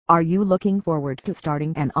Are you looking forward to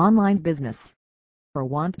starting an online business? Or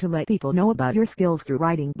want to let people know about your skills through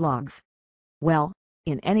writing blogs? Well,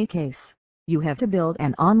 in any case, you have to build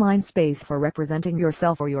an online space for representing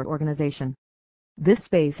yourself or your organization. This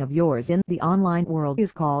space of yours in the online world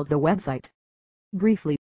is called the website.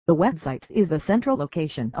 Briefly, the website is the central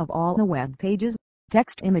location of all the web pages,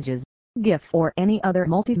 text images, GIFs or any other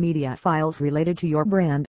multimedia files related to your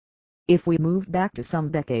brand. If we moved back to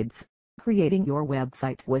some decades, creating your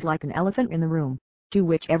website was like an elephant in the room, to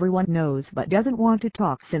which everyone knows but doesn't want to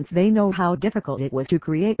talk since they know how difficult it was to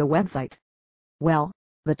create a website. Well,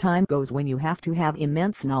 the time goes when you have to have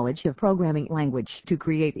immense knowledge of programming language to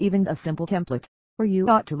create even a simple template, or you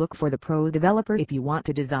ought to look for the pro developer if you want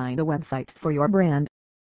to design a website for your brand.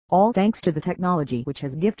 All thanks to the technology which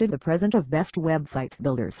has gifted the present of best website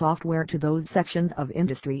builder software to those sections of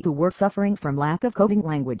industry who were suffering from lack of coding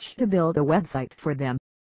language to build a website for them.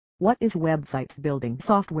 What is website building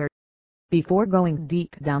software? Before going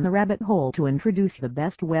deep down the rabbit hole to introduce the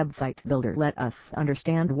best website builder, let us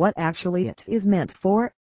understand what actually it is meant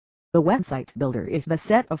for. The website builder is the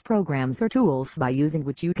set of programs or tools by using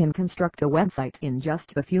which you can construct a website in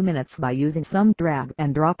just a few minutes by using some drag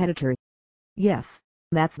and drop editor. Yes,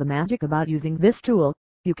 that's the magic about using this tool.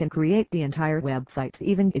 You can create the entire website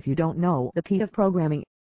even if you don't know the P of programming.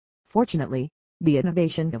 Fortunately, the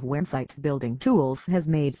innovation of website building tools has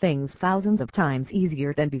made things thousands of times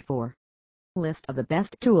easier than before. List of the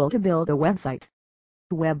best tool to build a website.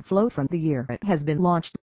 Webflow. From the year it has been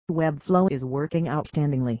launched, Webflow is working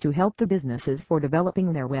outstandingly to help the businesses for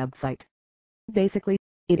developing their website. Basically,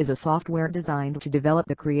 it is a software designed to develop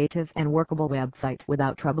a creative and workable website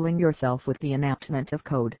without troubling yourself with the enactment of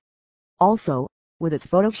code. Also, with its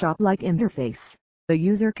Photoshop-like interface, the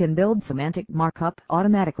user can build semantic markup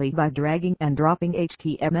automatically by dragging and dropping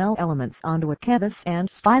HTML elements onto a canvas and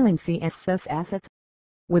styling CSS assets.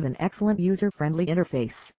 With an excellent user-friendly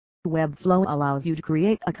interface, Webflow allows you to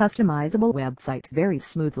create a customizable website very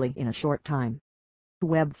smoothly in a short time.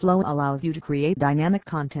 Webflow allows you to create dynamic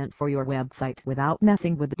content for your website without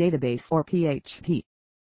messing with the database or PHP.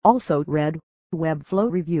 Also read Webflow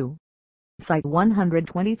Review. Site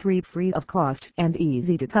 123. Free of cost and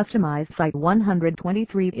easy to customize. Site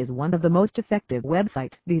 123 is one of the most effective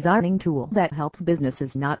website designing tool that helps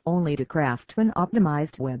businesses not only to craft an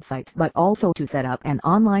optimized website but also to set up an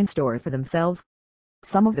online store for themselves.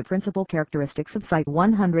 Some of the principal characteristics of Site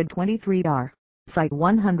 123 are: Site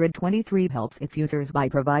 123 helps its users by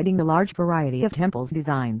providing a large variety of templates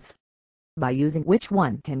designs, by using which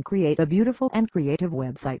one can create a beautiful and creative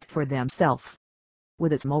website for themselves.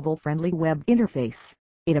 With its mobile-friendly web interface,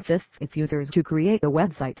 it assists its users to create a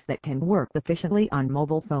website that can work efficiently on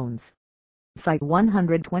mobile phones. Site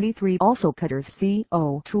 123 also covers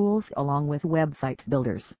SEO tools along with website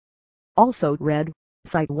builders. Also read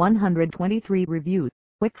Site 123 Review.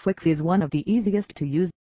 Wix is one of the easiest to use,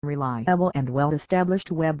 reliable and well-established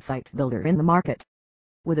website builder in the market.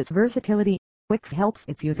 With its versatility, Wix helps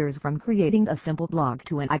its users from creating a simple blog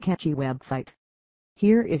to an eye-catchy website.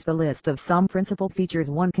 Here is the list of some principal features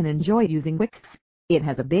one can enjoy using Wix. It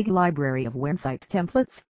has a big library of website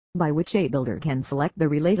templates, by which a builder can select the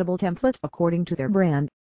relatable template according to their brand.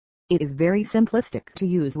 It is very simplistic to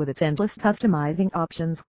use with its endless customizing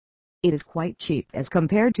options. It is quite cheap as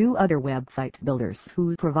compared to other website builders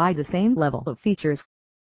who provide the same level of features.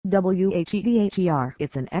 WHEDHER.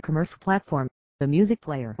 It's an e-commerce platform, a music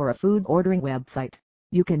player or a food ordering website.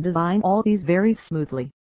 You can design all these very smoothly.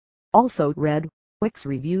 Also read Wix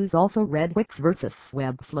Reviews. Also read Wix versus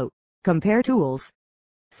Webflow. Compare tools.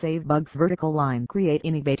 Save bugs. Vertical line. Create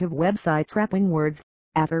innovative websites. Scrapping words.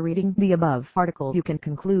 After reading the above article, you can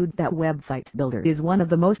conclude that website builder is one of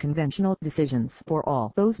the most conventional decisions for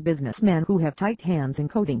all those businessmen who have tight hands in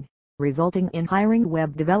coding, resulting in hiring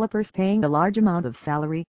web developers paying a large amount of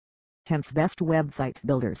salary. Hence, best website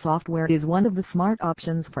builder software is one of the smart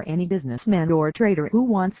options for any businessman or trader who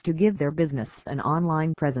wants to give their business an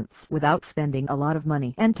online presence without spending a lot of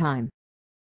money and time.